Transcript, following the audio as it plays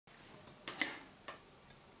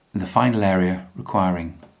The final area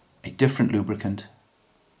requiring a different lubricant,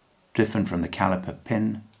 different from the caliper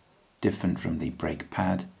pin, different from the brake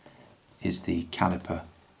pad, is the caliper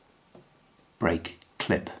brake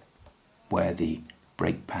clip, where the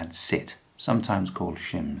brake pads sit, sometimes called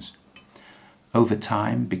shims. Over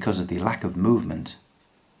time, because of the lack of movement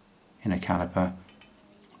in a caliper,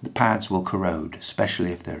 the pads will corrode,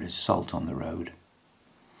 especially if there is salt on the road.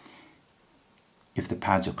 If the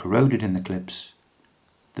pads are corroded in the clips,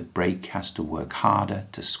 the brake has to work harder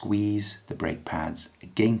to squeeze the brake pads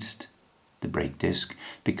against the brake disc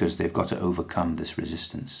because they've got to overcome this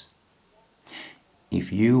resistance.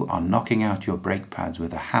 If you are knocking out your brake pads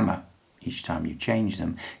with a hammer each time you change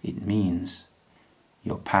them, it means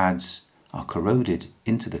your pads are corroded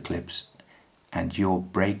into the clips and your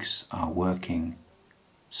brakes are working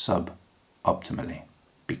sub-optimally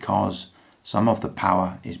because some of the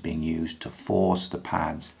power is being used to force the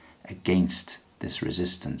pads against this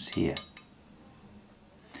resistance here.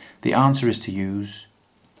 The answer is to use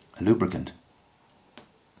a lubricant.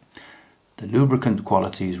 The lubricant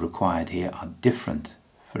qualities required here are different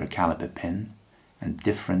for a caliper pin and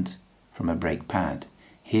different from a brake pad.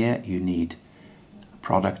 Here you need a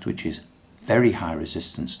product which is very high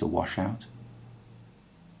resistance to washout,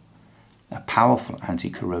 a powerful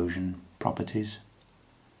anti-corrosion properties,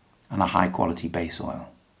 and a high quality base oil.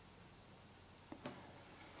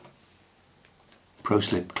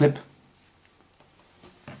 ProSlip CLIP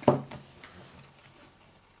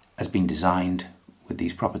has been designed with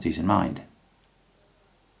these properties in mind.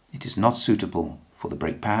 It is not suitable for the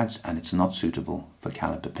brake pads and it's not suitable for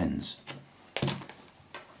caliper pins.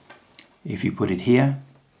 If you put it here,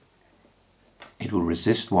 it will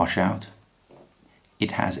resist washout.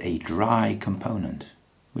 It has a dry component,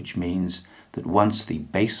 which means that once the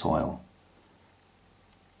base oil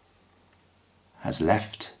has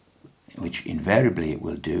left, which invariably it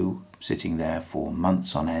will do, sitting there for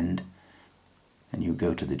months on end, and you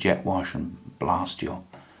go to the jet wash and blast your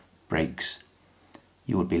brakes,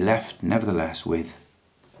 you will be left nevertheless with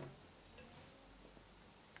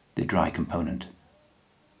the dry component.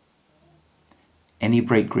 Any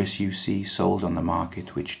brake grease you see sold on the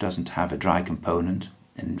market which doesn't have a dry component,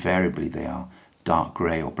 and invariably they are dark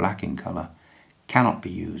grey or black in colour, cannot be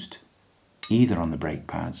used either on the brake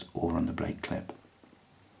pads or on the brake clip.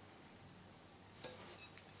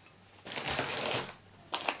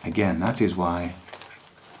 Again, that is why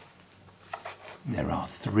there are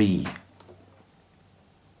 3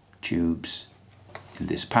 tubes in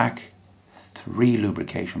this pack, 3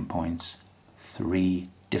 lubrication points, 3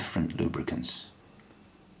 different lubricants.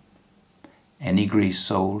 Any grease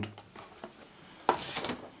sold,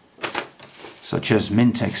 such as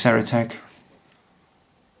Mintek Ceratec,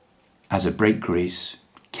 as a brake grease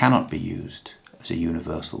cannot be used as a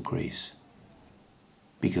universal grease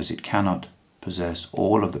because it cannot possess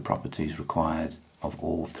all of the properties required of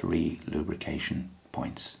all 3 lubrication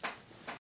points.